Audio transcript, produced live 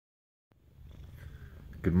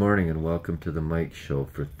Good morning and welcome to the Mike Show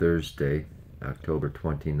for Thursday, October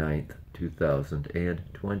 29th,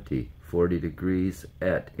 2020. 40 degrees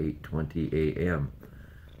at 8:20 a.m.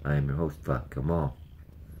 I am your host, Fat Kamal.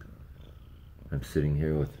 I'm sitting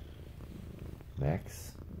here with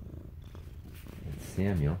Max and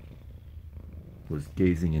Samuel, who was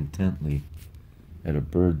gazing intently at a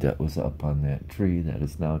bird that was up on that tree that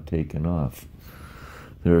is now taken off.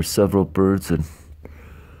 There are several birds and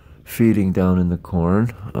feeding down in the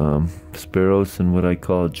corn, sparrows and what I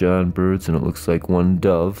call John birds, and it looks like one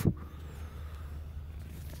dove.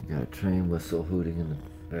 Got a train whistle hooting in the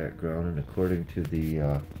background, and according to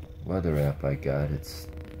the weather app I got, it's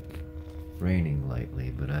raining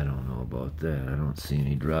lightly, but I don't know about that. I don't see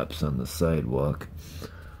any drops on the sidewalk,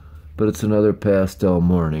 but it's another pastel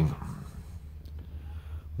morning.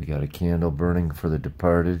 We got a candle burning for the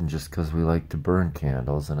departed, and just because we like to burn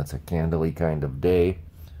candles, and it's a candly kind of day.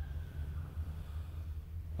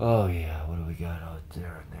 Oh yeah, what do we got out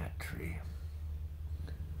there in that tree?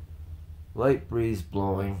 Light breeze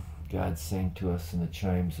blowing. God sang to us in the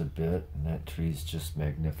chimes a bit, and that tree's just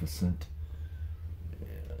magnificent.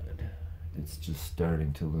 And it's just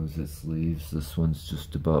starting to lose its leaves. This one's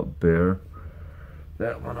just about bare.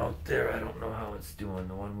 That one out there, I don't know how it's doing.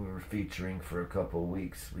 The one we were featuring for a couple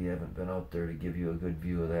weeks. We haven't been out there to give you a good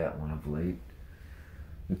view of that one of late.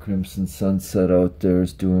 The crimson sunset out there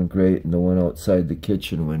is doing great, and the one outside the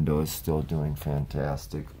kitchen window is still doing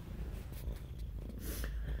fantastic.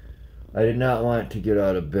 I did not want to get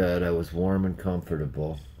out of bed. I was warm and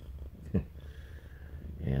comfortable.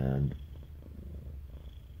 And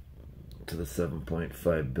to the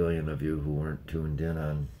 7.5 billion of you who weren't tuned in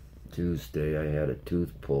on Tuesday, I had a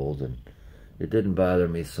tooth pulled, and it didn't bother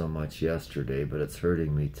me so much yesterday, but it's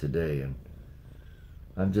hurting me today, and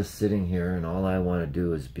I'm just sitting here, and all I want to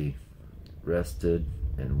do is be rested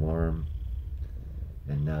and warm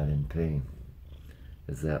and not in pain.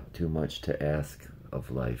 Is that too much to ask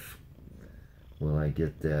of life? Will I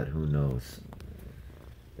get that? Who knows?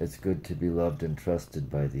 It's good to be loved and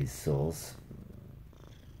trusted by these souls.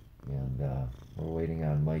 And we're waiting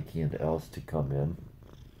on Mikey and Else to come in.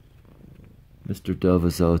 Mr. Dove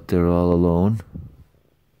is out there all alone.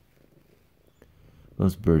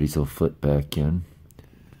 Those birdies will flit back in.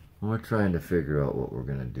 We're trying to figure out what we're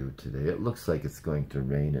going to do today. It looks like it's going to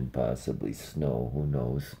rain and possibly snow. Who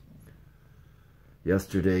knows?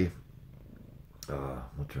 Yesterday,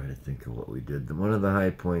 we'll try to think of what we did. One of the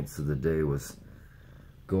high points of the day was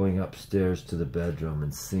going upstairs to the bedroom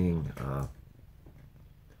and seeing...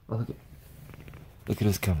 oh, look at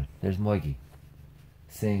us coming. There's Mikey.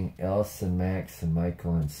 Seeing Else and Max and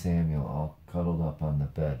Michael and Samuel all cuddled up on the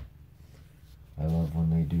bed. I love when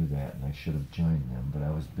they do that, and I should have joined them, but I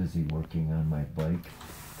was busy working on my bike.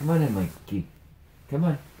 Come on in, Mikey. Come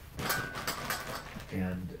on.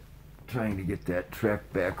 And trying to get that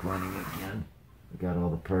Trek back running again. I got all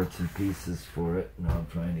the parts and pieces for it. Now I'm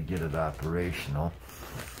trying to get it operational.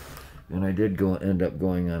 And I did end up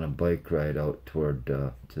going on a bike ride out toward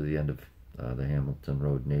to the end of the Hamilton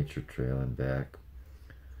Road Nature Trail and back.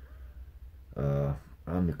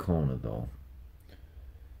 On the Kona, though.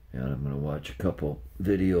 And I'm going to watch a couple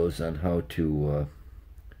videos on how to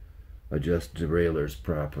adjust derailleurs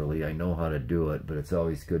properly. I know how to do it, but it's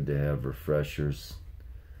always good to have refreshers.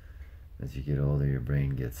 As you get older, your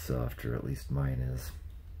brain gets softer, at least mine is.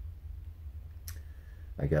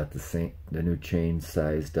 I got the new chain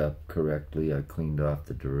sized up correctly. I cleaned off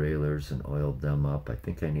the derailleurs and oiled them up. I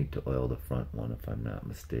think I need to oil the front one if I'm not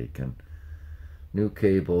mistaken. New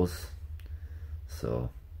cables. So...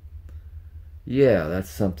 yeah, that's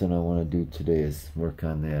something I want to do today, is work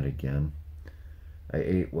on that again. I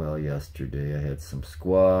ate well yesterday. I had some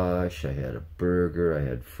squash, I had a burger, I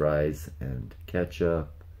had fries and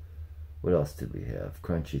ketchup. What else did we have?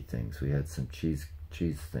 Crunchy things. We had some cheese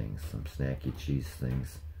things, some snacky cheese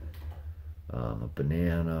things. A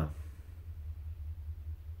banana.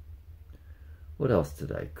 What else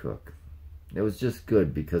did I cook? It was just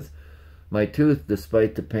good because my tooth,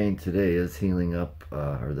 despite the pain today, is healing up,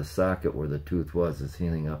 or the socket where the tooth was is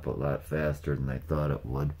healing up a lot faster than I thought it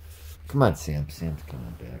would. Come on, Sam. Sam's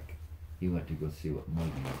coming back. He went to go see what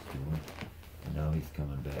Muggy was doing, and now he's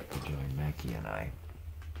coming back to join Mackie and I.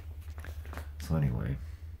 So anyway,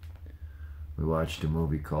 we watched a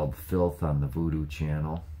movie called Filth on the Voodoo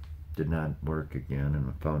Channel. Did not work again, and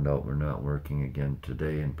I found out we're not working again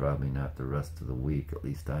today, and probably not the rest of the week. At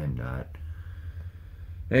least I'm not.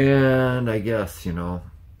 And I guess, you know,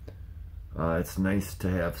 it's nice to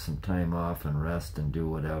have some time off and rest and do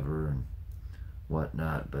whatever and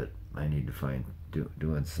whatnot, but I need to find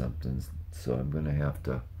doing something, so I'm going to have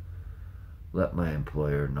to let my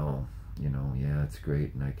employer know you know, yeah, it's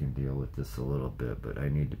great and I can deal with this a little bit, but I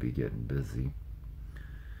need to be getting busy.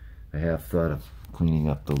 I have thought of cleaning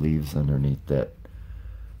up the leaves underneath that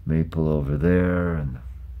maple over there and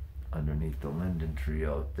underneath the linden tree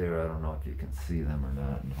out there. I don't know if you can see them or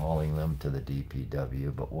not, and hauling them to the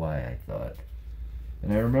DPW, but why, I thought.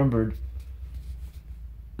 And I remembered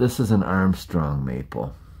this is an Armstrong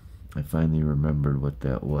maple. I finally remembered what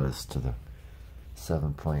that was to the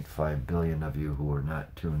 7.5 billion of you who were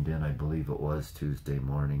not tuned in. I believe it was Tuesday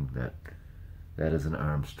morning. That is an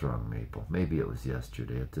Armstrong maple. Maybe it was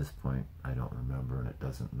yesterday. At this point, I don't remember, and it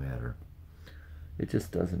doesn't matter. It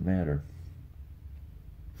just doesn't matter.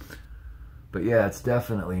 But yeah, it's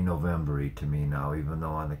definitely November-y to me now, even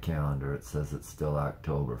though on the calendar it says it's still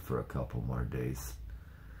October for a couple more days.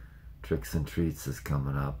 Tricks and Treats is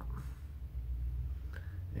coming up.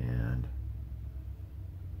 And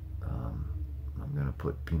I'm going to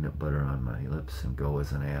put peanut butter on my lips and go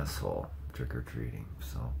as an asshole trick-or-treating.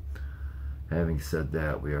 So, having said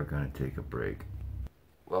that, we are going to take a break.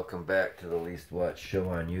 Welcome back to the Least Watched Show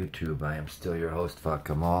on YouTube. I am still your host, Fuck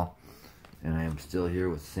Kamal, and I am still here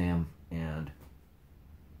with Sam and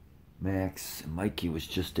Max. Mikey was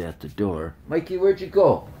just at the door. Mikey, where'd you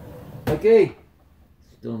go? Mikey!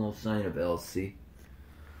 Still no sign of Elsie.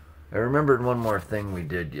 I remembered one more thing we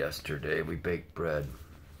did yesterday. We baked bread.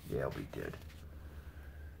 Yeah, we did.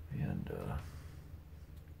 And,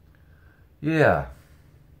 yeah.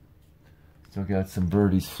 Still got some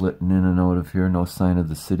birdies flitting in and out of here. No sign of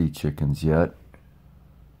the city chickens yet.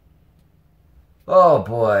 Oh,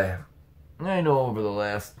 boy. I know over the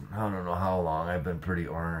last, I don't know how long, I've been pretty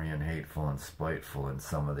ornery and hateful and spiteful in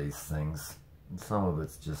some of these things. And some of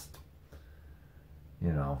it's just,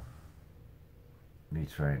 you know, me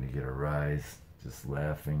trying to get a rise, just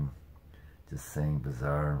laughing, just saying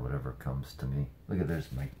bizarre and whatever comes to me. Look at,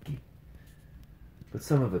 there's Mikey. But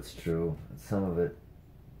some of it's true, and some of it,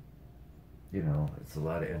 you know, it's a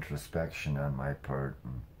lot of introspection on my part,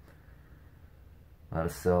 and a lot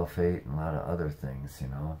of self-hate and a lot of other things, you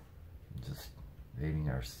know. Just hating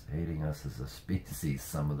us as a species,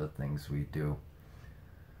 some of the things we do.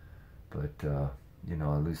 But, you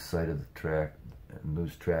know, I lose sight of the track, and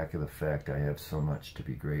lose track of the fact I have so much to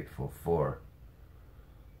be grateful for.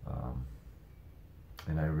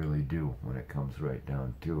 And I really do when it comes right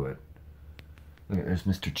down to it. Look at, there's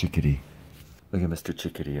Mr. Chickadee. Look at Mr.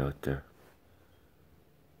 Chickadee out there.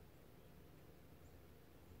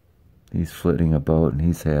 He's flitting about and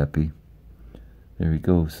he's happy. There he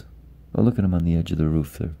goes. Oh, look at him on the edge of the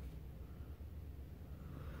roof there.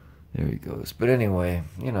 There he goes. But anyway,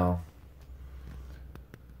 you know,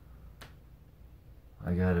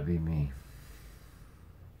 I gotta be me.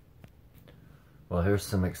 Well, here's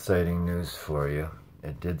some exciting news for you.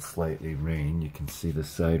 It did slightly rain. You can see the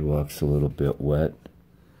sidewalk's a little bit wet.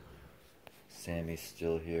 Sammy's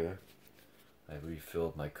still here. I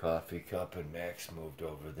refilled my coffee cup and Max moved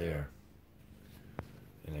over there.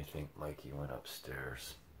 And I think Mikey went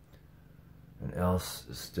upstairs. And Else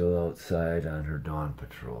is still outside on her dawn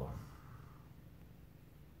patrol.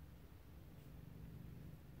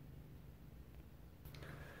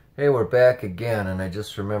 Hey, we're back again, and I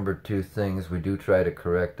just remembered two things. We do try to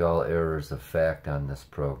correct all errors of fact on this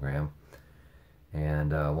program.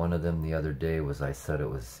 And one of them the other day was I said it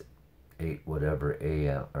was 8 whatever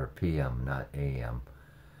a.m. or p.m., not a.m.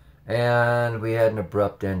 And we had an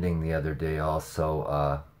abrupt ending the other day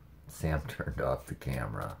also. Sam turned off the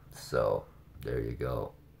camera. So, there you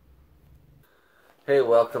go. Hey,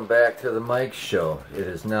 welcome back to the Mike Show. It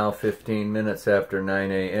is now 15 minutes after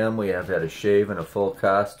 9 a.m. We have had a shave and a full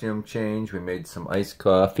costume change. We made some iced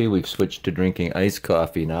coffee. We've switched to drinking iced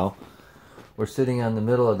coffee now. We're sitting on the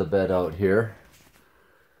middle of the bed out here.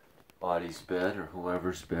 Audie's bed or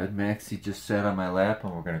whoever's bed. Maxie just sat on my lap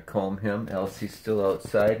and we're going to comb him. Elsie's still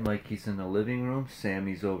outside. Mikey's in the living room.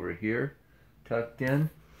 Sammy's over here, tucked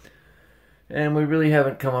in. And we really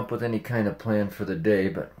haven't come up with any kind of plan for the day,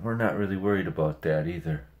 but we're not really worried about that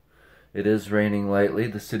either. It is raining lightly.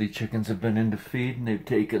 The city chickens have been in to feed and they've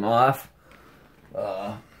taken off.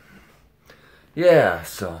 Yeah,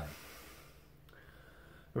 so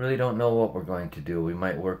I really don't know what we're going to do. We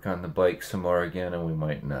might work on the bike some more again and we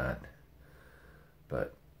might not.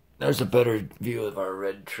 But there's a better view of our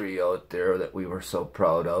red tree out there that we were so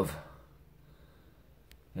proud of.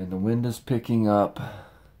 And the wind is picking up.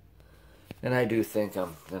 And I do think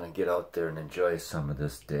I'm going to get out there and enjoy some of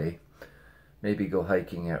this day. Maybe go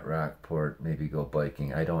hiking at Rockport, maybe go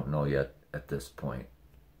biking. I don't know yet at this point.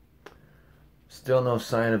 Still no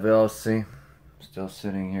sign of Elsie. Still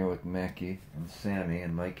sitting here with Mackie and Sammy,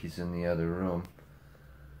 and Mikey's in the other room.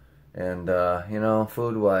 And, you know,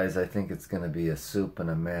 food-wise, I think it's going to be a soup and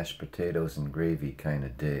a mashed potatoes and gravy kind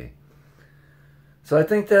of day. So I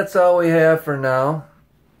think that's all we have for now.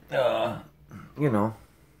 You know,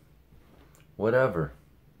 whatever.